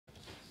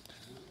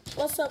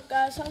What's up,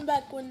 guys? I'm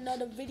back with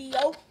another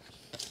video,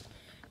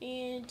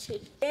 and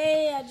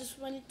today I just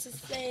wanted to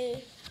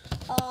say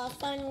I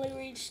finally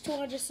reached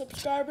 200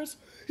 subscribers,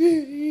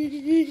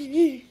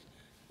 and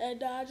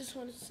I just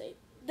wanted to say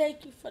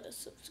thank you for the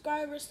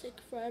subscribers. Thank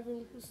you for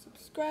everyone who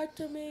subscribed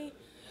to me.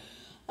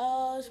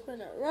 It's been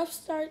a rough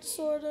start,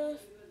 sort of,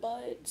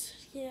 but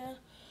yeah.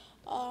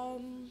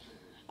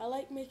 I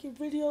like making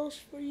videos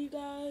for you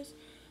guys.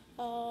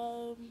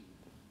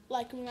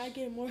 Like when I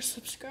get more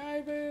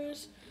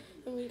subscribers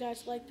and you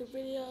guys like the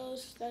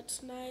videos,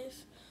 that's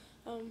nice.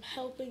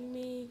 Helping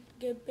me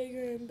get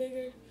bigger and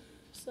bigger,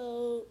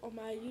 so on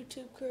my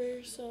YouTube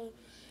career. So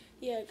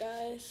yeah,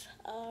 guys,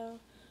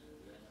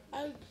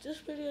 this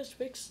video is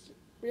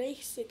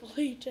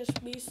basically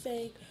just me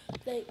saying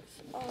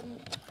thanks.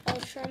 I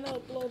was trying to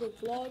upload a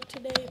vlog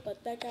today,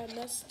 but that got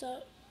messed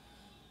up.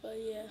 But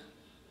yeah,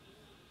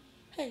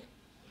 hey,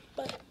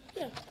 but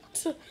yeah.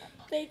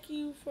 Thank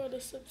you for the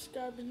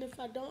subscribers. And if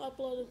I don't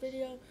upload a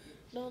video,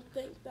 don't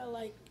think that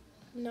like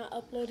I'm not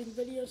uploading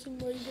videos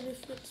anymore. Even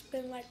if it's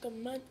been like a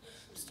month,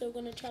 I'm still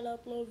gonna try to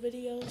upload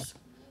videos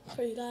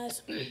for you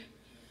guys.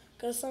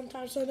 Cause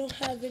sometimes I don't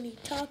have any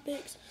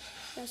topics.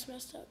 That's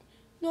messed up.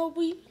 No,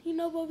 you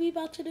know what we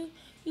about to do?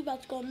 We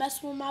about to go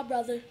mess with my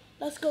brother.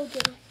 Let's go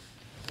get him.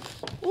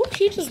 Ooh,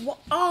 he just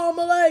my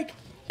leg.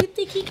 You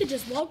think he could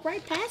just walk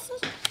right past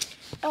us?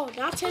 Oh,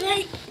 not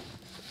today.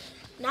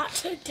 Not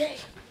today.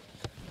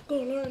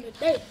 Gonna learn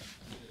today.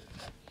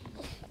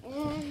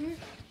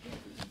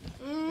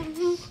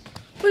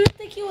 What do you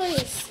think you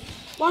is?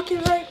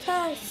 Walking right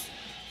past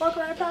the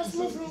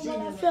living room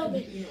while I'm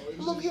filming.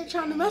 I'm over here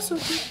trying to mess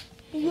with you.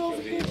 And you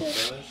over here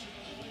just...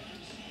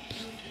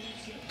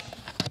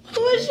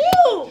 Who is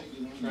you?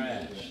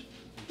 Trash.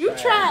 You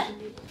trash.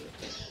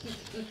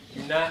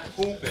 You're not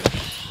hooping.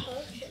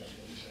 Okay.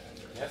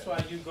 That's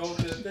why you go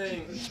to the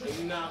thing and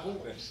you're not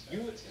hooping.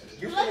 You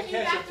finna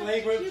catch a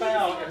flagrant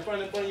foul in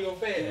front of your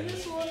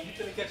fans. You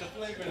finna catch a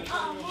flagrant in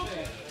front of your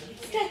fans.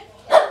 Stay.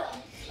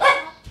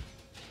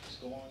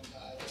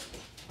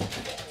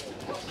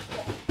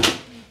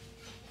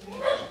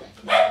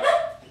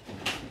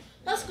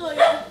 Let's go,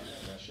 y'all.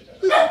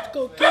 We about to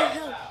go get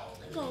him.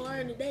 We're gonna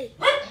learn today.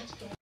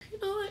 You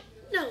know what?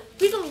 No,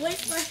 we're gonna wait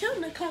for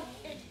him to come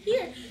in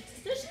here.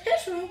 This is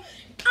his room.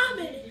 I'm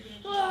in it.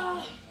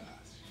 Oh.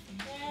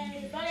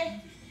 Hey,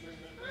 buddy.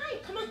 Alright,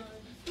 come on.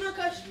 Come on,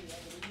 coach.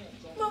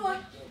 Come on, boy.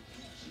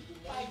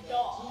 My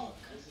dog.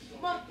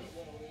 Come on.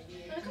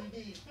 Wanna come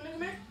here? No?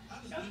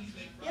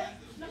 Yeah?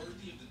 No?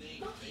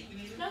 No?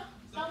 No?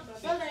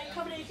 Brother ain't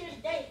coming in here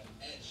today.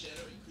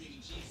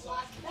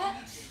 Like that.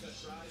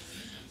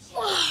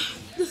 Oh,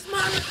 this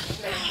mother.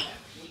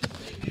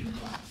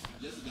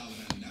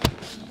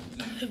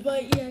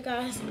 But yeah,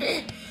 guys.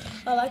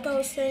 Like I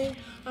was saying,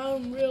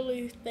 I'm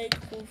really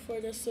thankful for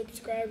the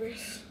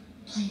subscribers.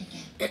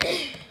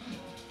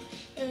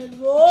 And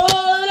oh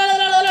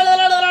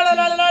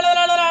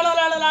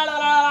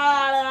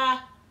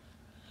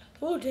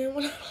damn,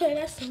 when I play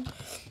that song, I'll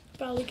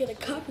probably get a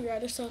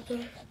copyright or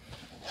something.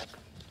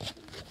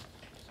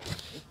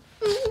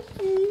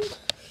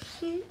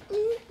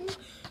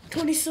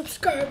 20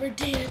 subscriber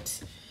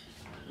dance.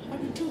 I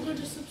mean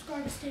 200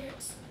 subscribers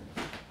dance.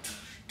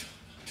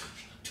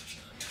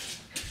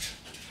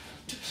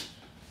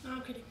 No,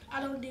 I'm kidding.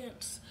 I don't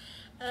dance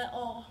at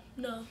all.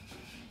 No.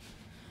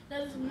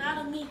 That is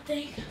not a me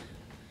thing.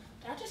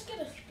 Did I just get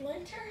a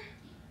splinter?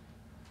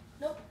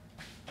 Nope.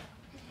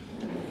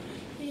 But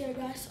yeah,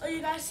 guys. Oh,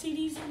 you guys see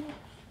these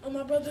on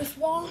my brother's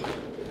wall?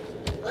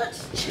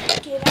 Let's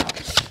check it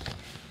out.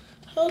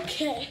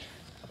 Okay.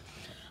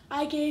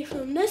 I gave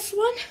him this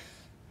one.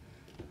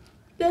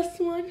 This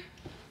one.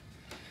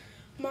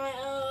 My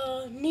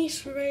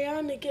niece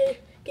Rihanna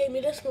gave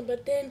me this one,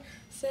 but then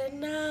said,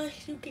 nah,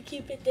 you can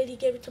keep it. Then he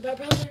gave it to my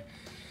brother.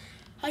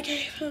 I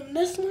gave him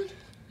this one.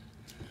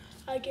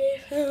 I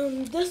gave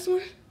him this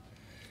one,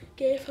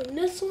 gave him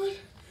this one,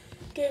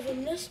 gave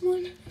him this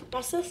one.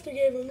 My sister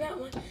gave him that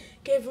one,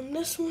 gave him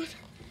this one,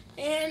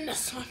 and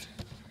this one.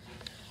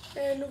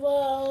 And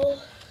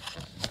well,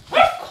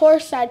 of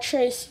course I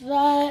traced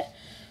that.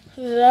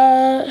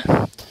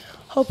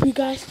 Hope you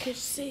guys can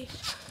see.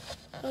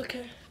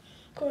 Okay,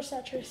 of course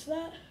I traced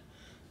that,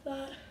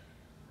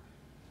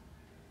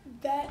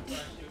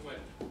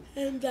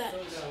 and that.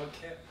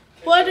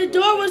 Well, the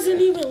door wasn't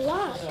even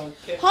locked. Hold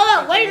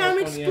on, wait, I'm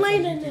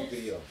explaining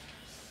this.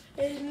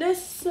 And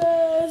this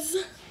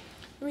says,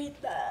 read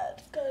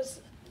that, because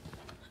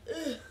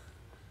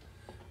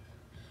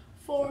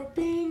for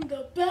being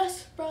the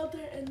best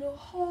brother in the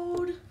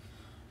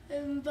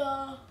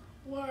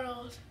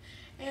world,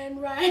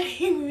 and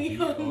riding me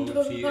on the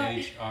bike.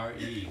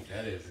 O-T-H-R-E.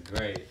 That is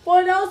great.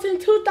 Well, that was in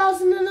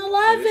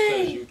 2011. So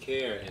this shows you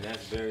care, and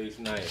that's very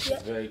nice. Yep.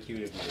 It's very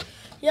cute of you.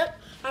 Yep,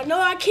 I know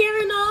I care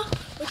and all,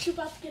 but you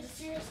about to get a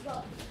serious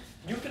ball.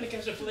 You finna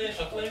catch a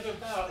flagrant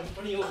foul in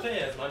front of your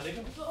fans, my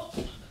nigga.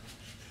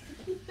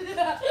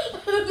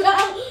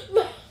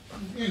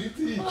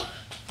 DDT.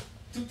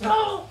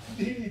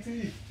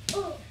 DDT.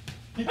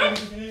 He thinks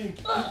he's a game.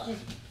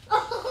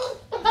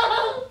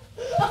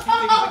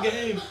 a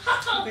game. You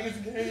think it's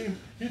a game.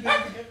 You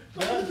think it's a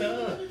game.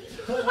 No.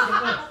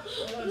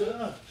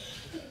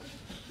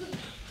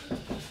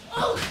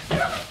 Oh,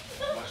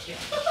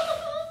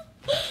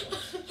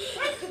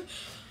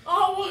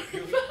 oh,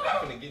 you're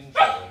not gonna get in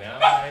trouble now.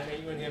 Right?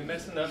 You in here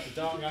messing up. The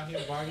dog out here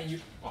barking you.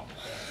 Oh.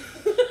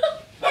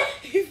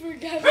 He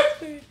forgot his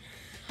food.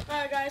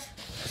 Alright, guys.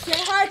 Say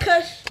hi,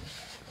 Kush.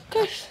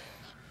 Kush.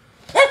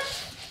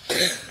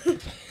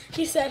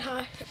 He said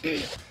hi.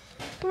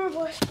 Come on,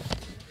 boy.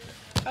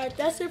 Alright,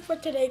 that's it for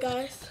today,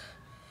 guys.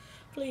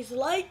 Please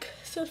like,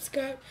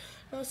 subscribe,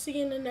 and I'll see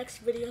you in the next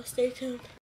video. Stay tuned.